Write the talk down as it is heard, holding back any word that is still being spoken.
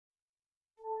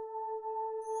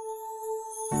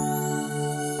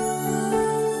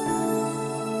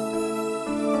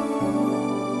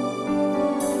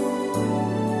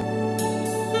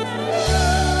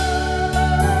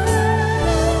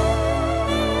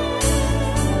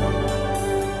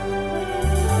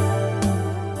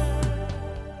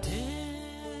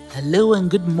Hello and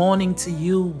good morning to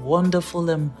you, wonderful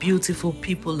and beautiful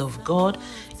people of God.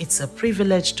 It's a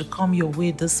privilege to come your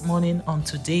way this morning on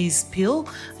today's Pill,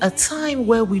 a time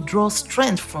where we draw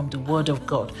strength from the Word of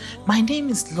God. My name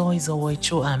is Lois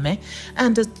Owecho-Ame,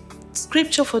 and the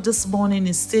scripture for this morning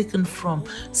is taken from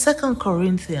 2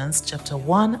 Corinthians chapter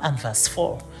 1 and verse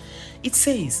 4. It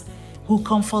says, "Who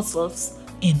comforts us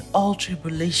in all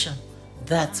tribulation,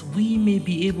 that we may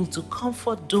be able to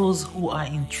comfort those who are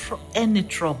in any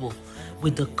trouble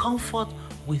with the comfort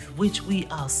with which we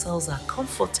ourselves are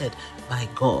comforted by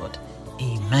God."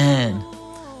 Amen.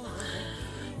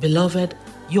 Beloved,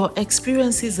 your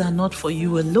experiences are not for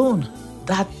you alone.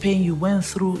 That pain you went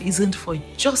through isn't for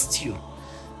just you.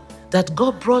 That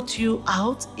God brought you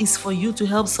out is for you to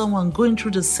help someone going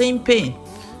through the same pain.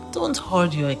 Don't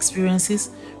hoard your experiences,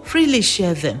 freely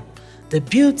share them. The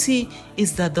beauty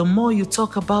is that the more you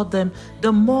talk about them,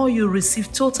 the more you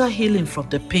receive total healing from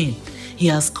the pain. He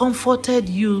has comforted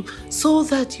you so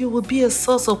that you will be a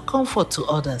source of comfort to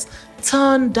others.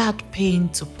 Turn that pain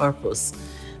to purpose.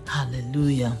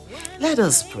 Hallelujah. Let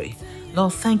us pray.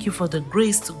 Lord, thank you for the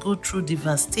grace to go through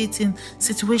devastating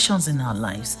situations in our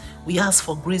lives. We ask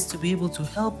for grace to be able to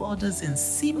help others in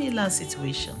similar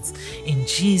situations. In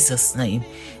Jesus' name,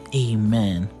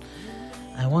 amen.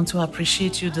 I want to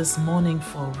appreciate you this morning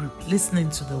for listening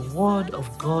to the Word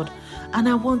of God, and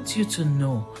I want you to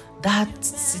know that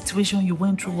situation you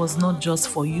went through was not just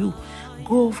for you.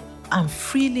 Go and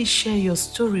freely share your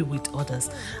story with others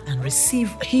and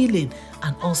receive healing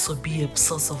and also be a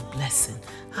source of blessing.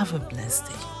 Have a blessed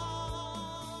day.